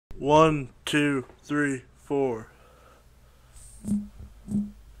1, 2, 3, 4.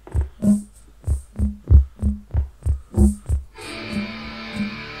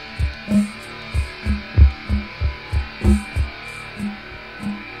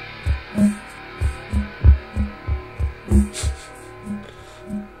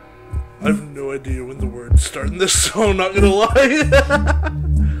 I have no idea when the words start in this song, not gonna lie.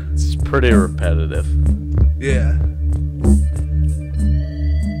 It's pretty repetitive. Yeah.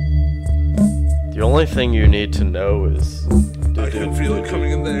 The only thing you need to know is I can feel it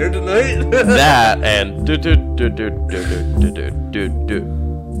coming in the air tonight. that and do.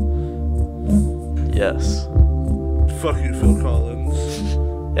 Yes. Fuck you, Phil Collins.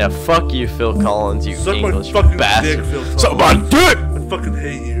 Yeah, fuck you, Phil Collins, you Suck English my fucking bastard. dick, Phil Collins. Suck my dick! I fucking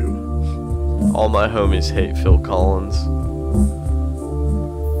hate you. All my homies hate Phil Collins.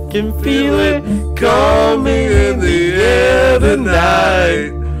 Can feel it coming in the air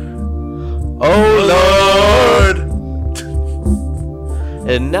tonight. Oh Lord.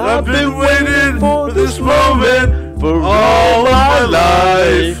 And I've been waiting for this moment for all my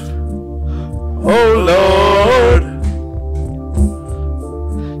life. Oh Lord.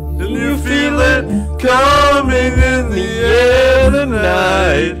 And you feel it coming in the air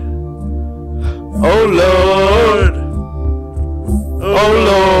tonight. Oh Lord. Oh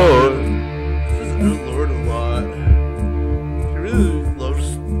Lord. This is good Lord a lot. He really loves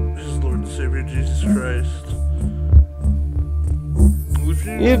his Lord and Savior Jesus Christ.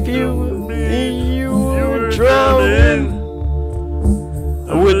 If you were drowning,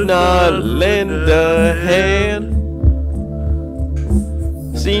 I would not lend a hand.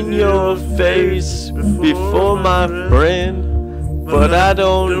 Seen your face before, my friend, but I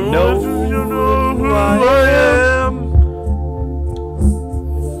don't know who I am.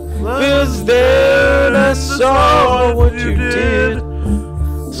 Was there and I saw what you did,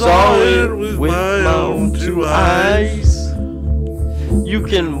 saw it with my own two eyes. You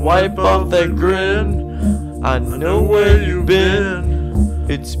can wipe off that grin, I know where you've been.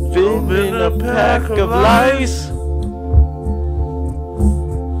 It's been in a pack of lies.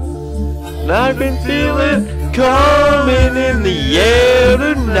 And I can feel it coming in the air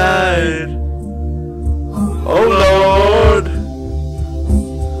tonight. Oh Lord,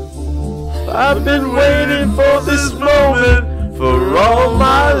 I've been waiting for this moment for all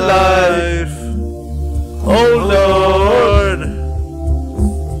my life. Oh Lord,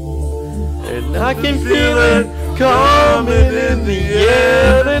 and I can feel it coming in the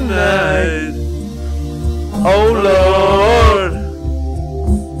air tonight. Oh Lord,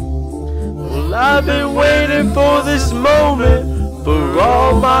 well I've been waiting for this moment for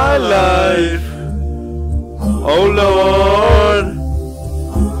all my life. Oh Lord,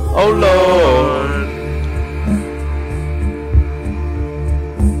 oh Lord.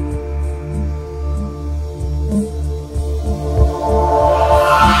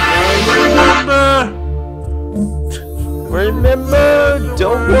 Remember,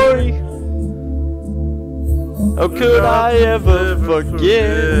 don't worry. How could I ever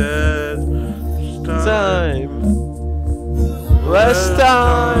forget time? Last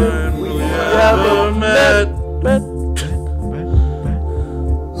time we ever met.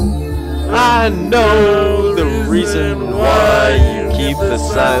 I know the reason why you keep the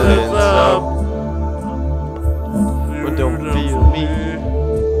silence up. But don't feel me,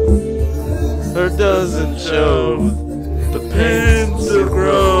 or doesn't show the pain still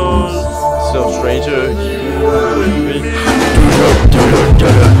grows. So stranger, you and me.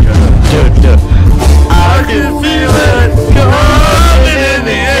 I can feel it coming in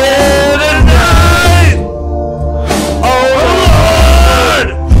the air tonight. Oh Lord,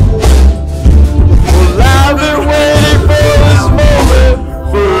 well I've been waiting for this moment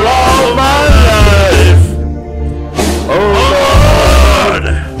for all my life. Oh Lord,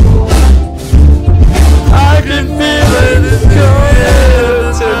 I can feel it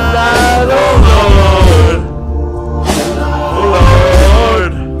coming tonight. Oh Lord, oh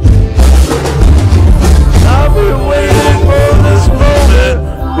Lord.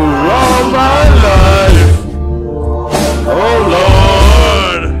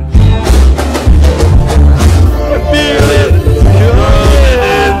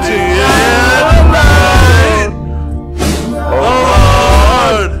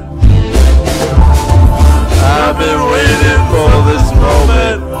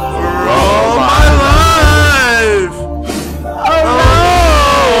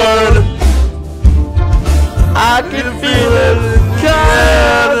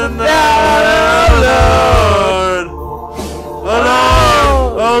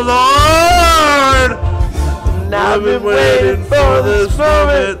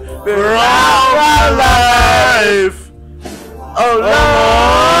 for all my life. Oh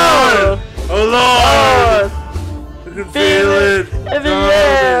Lord, oh Lord, I can feel it in the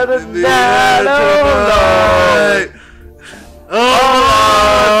air tonight. Oh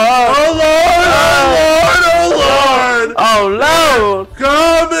Lord, oh Lord,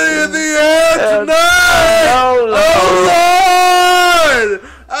 come in the air tonight. oh Lord,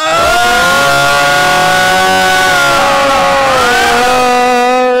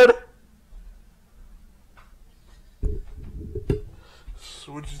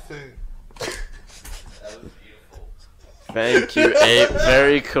 So what'd you think? Thank you, Ape.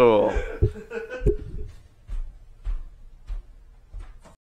 Very cool.